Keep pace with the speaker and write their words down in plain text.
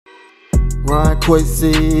Run quick,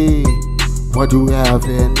 see what do we have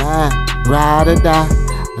here now? Ride or die,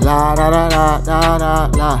 la da da da da da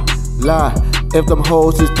la la. If them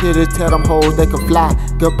hoes is titties, tell them hoes they can fly.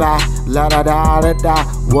 Goodbye, la da da da da.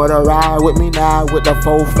 Wanna ride with me now with the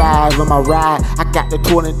 4-5 on my ride? I got the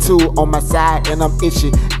 22 on my side and I'm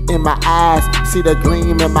itchy in my eyes. See the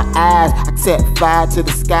gleam in my eyes. I set fire to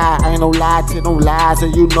the sky. I ain't no lie to no lies.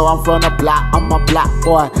 And you know I'm from the block. I'm a block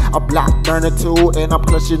boy, a block burner too. And I'm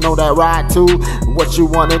clutching on that ride too. What you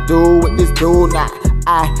wanna do with this dude now?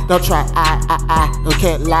 Don't try, I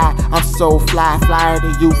can't lie. I'm so fly, flyer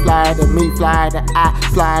than you, flyer than me, flyer than I,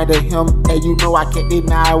 flyer than him. And you know I can't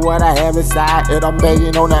deny what I have inside. And I'm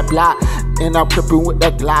banging on that block, and I'm tripping with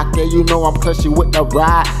that Glock. And you know I'm clutching with the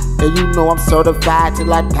ride. And you know I'm certified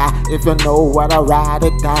till I die. If you know what I ride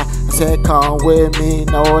or die, I said come with me,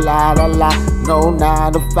 no lie, la la, no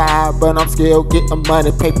 9 to 5, but I'm still getting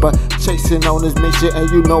money, paper, chasing on this mission.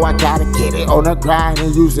 And you know I gotta get it on the grind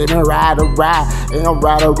and use it and ride a ride. And I'm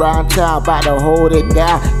right around town, about to hold it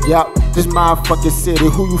down. Yup, this motherfucking city.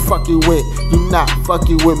 Who you fucking with? You not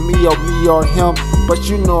fucking with me or him. But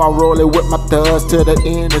you know I roll it with my thugs till the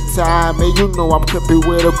end of time. And you know I'm crippin'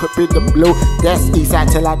 with a crippin' the blue. That's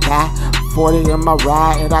Eastside till I die. 40 in my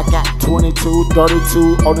ride, and I got 22,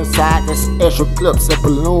 32 on the side. That's extra clips and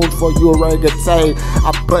balloons for you orangutan.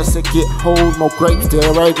 I bust and get hold more grapes to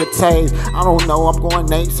orangutans. I don't know, I'm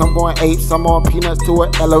going apes, I'm going apes, I'm on peanuts to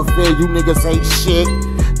an elephant. You niggas ain't shit.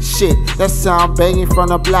 Shit, that sound banging from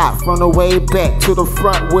the block, from the way back to the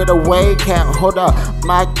front with a wave cap. Hold up,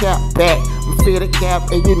 my cap back. I'm fitted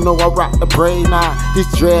cap, and you know I rock the braid now. These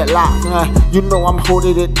dreadlocks, you know I'm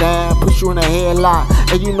holding it down, put you in a headlock.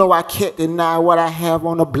 And you know I can't deny what I have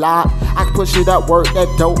on the block. I push it up, work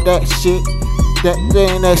that dope, that shit. That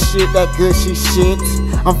thing, that shit, that good shit.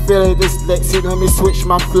 I'm feeling dyslexic, let me switch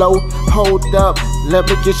my flow. Hold up, let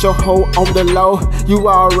me get your hoe on the low. You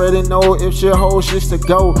already know if your hoe shit's to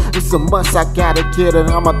go. It's a must, I gotta get it.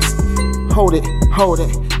 I'ma hold it, hold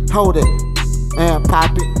it, hold it. And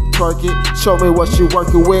pop it, twerk it, show me what you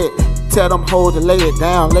working with. Tell them hoes to lay it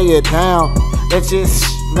down, lay it down. That just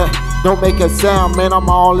don't make a sound, man. I'm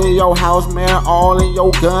all in your house, man, all in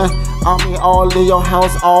your gun. I mean, all in your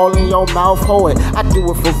house, all in your mouth, hold it. I do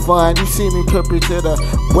it for fun. You see me tripping to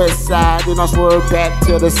the west side, then I swerve back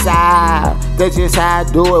to the side. That's just how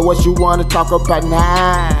I do it. What you wanna talk about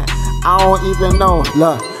now? I don't even know.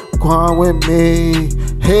 Look, go on with me.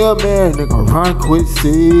 Hell man, nigga, run quick,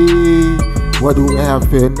 see. What do we have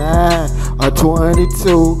here now? A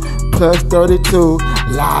 22 plus 32.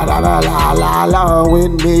 La la la la la la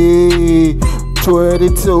with me.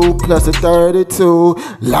 22 plus a 32.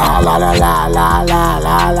 La la la la la la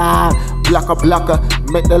la la. Blocker,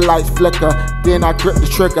 make the lights flicker. Then I grip the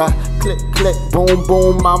trigger. Click, click, boom,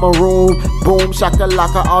 boom, I'm a room. Boom,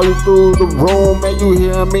 shakalaka, all you through the room. And you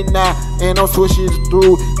hear me now, and I'm swishing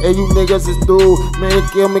through. And you niggas is through. Man,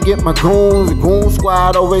 give me, get my goons. Goon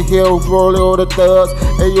squad over here, rolling all the thugs.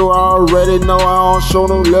 And you already know I don't show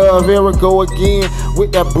no love. Here we go again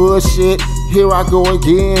with that bullshit. Here I go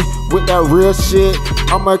again with that real shit.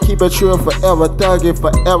 I'ma keep it true forever, thugging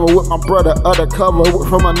forever with my brother undercover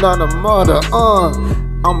from another mother.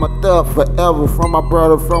 I'm a thug forever from my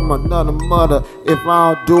brother from another mother. If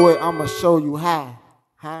I don't do it, I'ma show you how.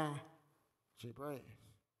 G-Break.